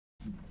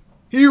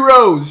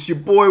Heroes, it's your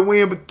boy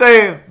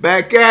Bethea,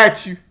 back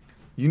at you.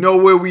 You know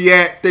where we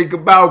at, think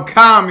about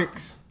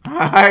comics.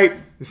 Alright,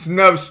 it's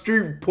another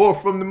street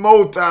report from the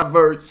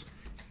multiverse.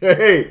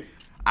 Hey,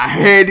 I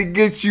had to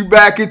get you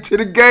back into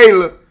the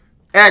gala.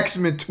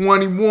 X-Men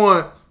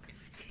 21.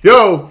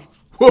 Yo,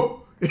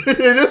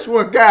 this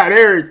one got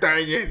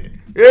everything in it.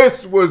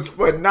 This was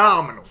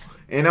phenomenal.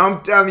 And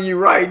I'm telling you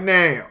right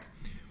now,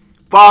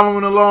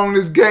 following along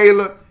this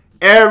gala,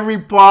 every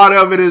part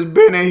of it has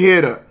been a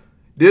hitter.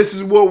 This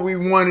is what we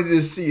wanted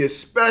to see,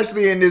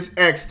 especially in this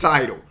X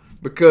title,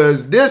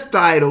 because this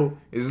title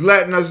is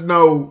letting us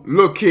know,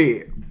 look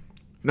here.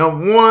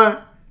 Number one,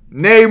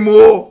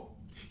 Namor,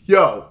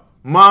 yo,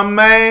 my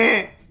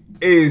man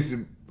is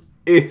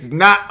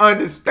not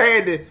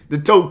understanding the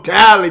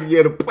totality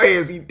of the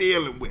players he's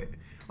dealing with,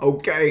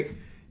 okay?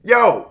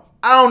 Yo,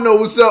 I don't know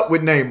what's up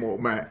with Namor,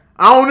 man.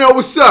 I don't know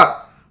what's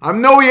up. I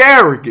know he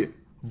arrogant,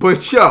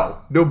 but yo,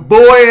 the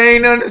boy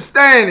ain't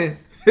understanding.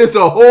 It's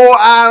a whole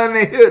island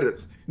of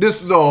hitters.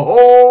 This is a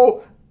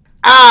whole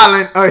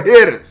island of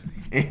hitters.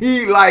 And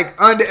he like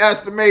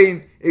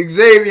underestimating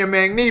Xavier and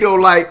Magneto,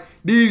 like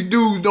these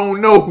dudes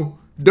don't know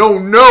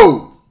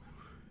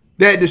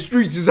that the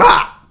streets is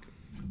hot.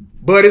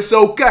 But it's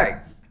okay,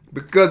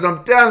 because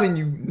I'm telling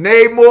you,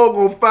 Namor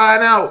gonna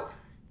find out,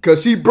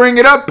 because he bring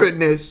it up in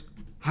this,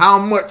 how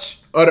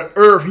much of the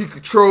earth he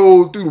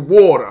controlled through the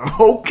water.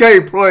 Okay,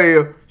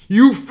 player,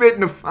 you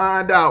fitting to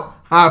find out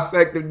how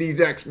effective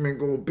these X-Men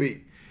gonna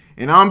be.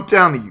 And I'm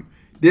telling you,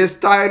 this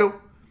title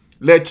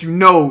let you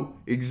know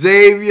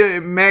Xavier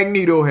and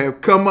Magneto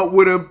have come up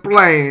with a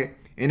plan,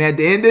 and at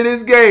the end of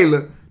this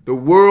gala, the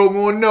world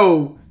gonna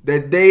know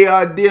that they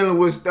are dealing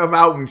with stuff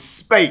out in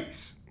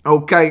space.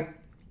 Okay?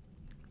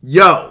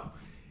 Yo,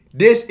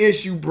 this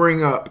issue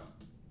bring up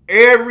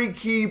every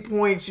key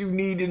point you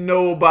need to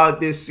know about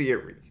this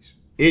series.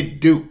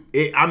 It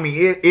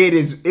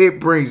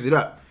brings it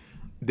up.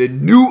 The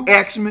new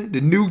X-Men, the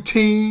new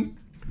team,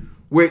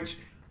 which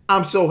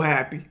I'm so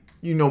happy.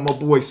 You know, my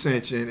boy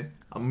Cinch in it.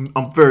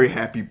 I'm very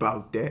happy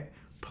about that.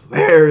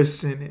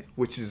 Polaris in it,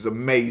 which is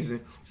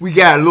amazing. We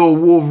got little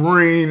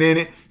Wolverine in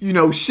it. You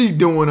know, she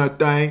doing her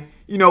thing.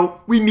 You know,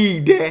 we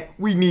need that.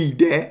 We need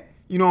that.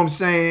 You know what I'm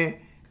saying?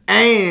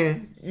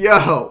 And,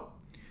 yo,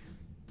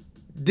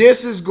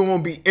 this is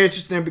going to be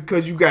interesting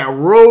because you got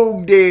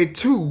Rogue there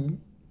too.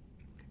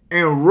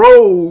 And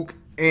Rogue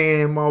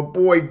and my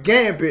boy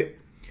Gambit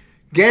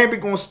going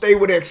to stay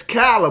with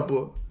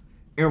Excalibur.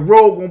 And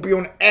Rogue going to be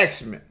on the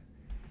X-Men.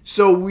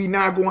 So we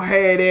not going to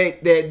have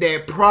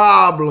that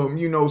problem,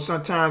 you know,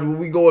 sometimes when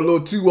we go a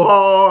little too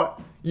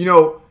hard, you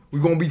know,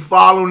 we're going to be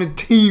following the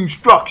team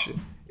structure.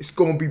 It's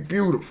going to be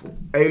beautiful.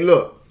 Hey,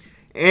 look.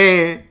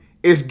 And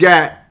it's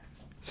got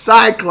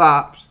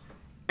Cyclops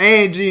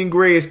and Jean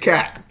Grey as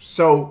captains.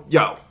 So,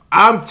 yo,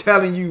 I'm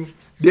telling you,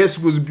 this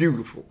was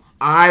beautiful.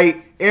 All right,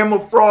 Emma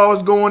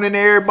Frost going in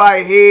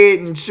everybody's head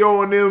and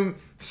showing them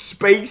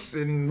space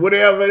and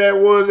whatever that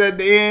was at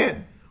the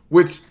end,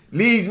 which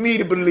leads me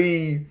to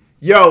believe,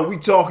 yo, we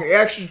talking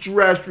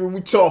extraterrestrial,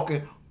 we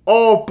talking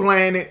all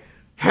planet,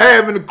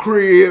 having a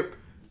crib,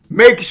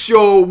 making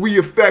sure we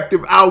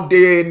effective out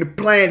there in the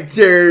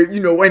planetary,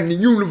 you know, in the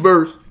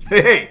universe.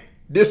 Hey,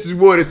 this is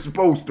what it's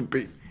supposed to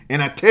be.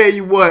 And I tell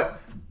you what,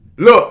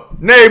 look,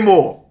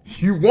 Namor,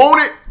 you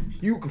want it,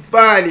 you can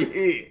find it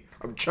here.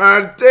 I'm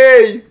trying to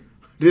tell you,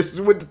 this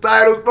is what the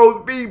title's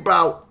supposed to be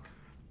about.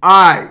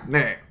 All right,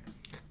 now,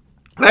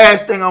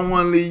 last thing I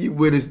want to leave you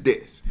with is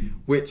this,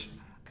 which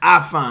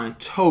I find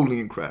totally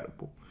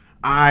incredible.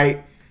 All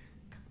right,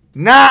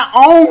 not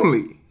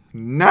only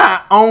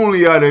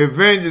are the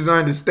Avengers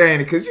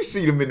understanding, because you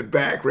see them in the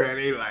background,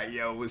 they like,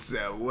 yo, what's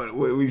up? What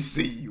we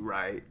see,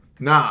 right?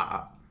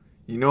 Nah,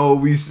 you know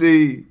what we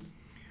see?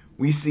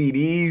 We see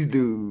these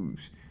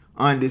dudes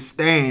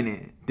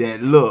understanding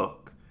that,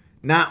 look,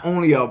 not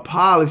only are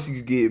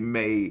policies getting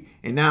made,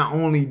 and not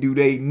only do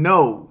they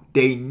know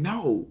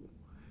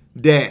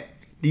that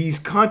these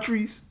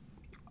countries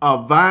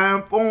are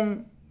vying for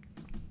them.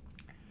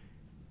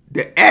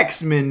 The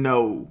X-Men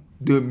know,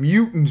 the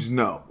mutants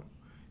know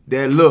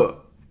that,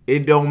 look,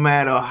 it don't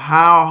matter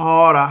how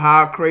hard or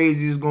how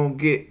crazy it's going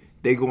to get,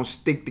 they're going to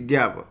stick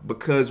together.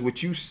 Because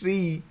what you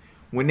see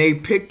when they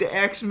pick the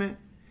X-Men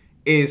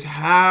is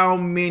how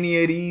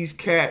many of these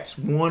cats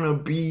want to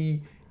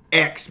be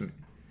X-Men.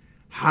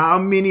 How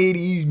many of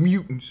these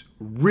mutants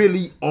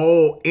really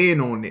all in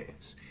on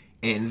this?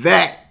 And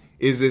that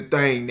is a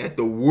thing that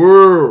the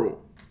world,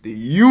 the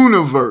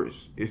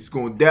universe, is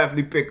going to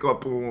definitely pick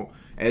up on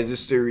as the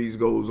series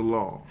goes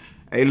along.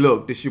 Hey,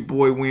 look, this your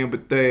boy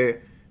Bethea.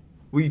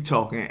 We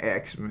talking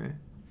X-Men.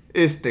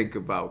 It's Think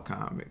About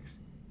Comics.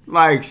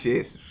 Like,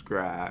 share,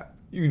 subscribe.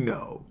 You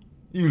know,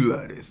 you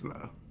love this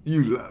love.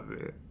 You love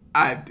it.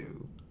 I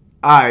do.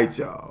 All right,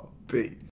 y'all. Peace.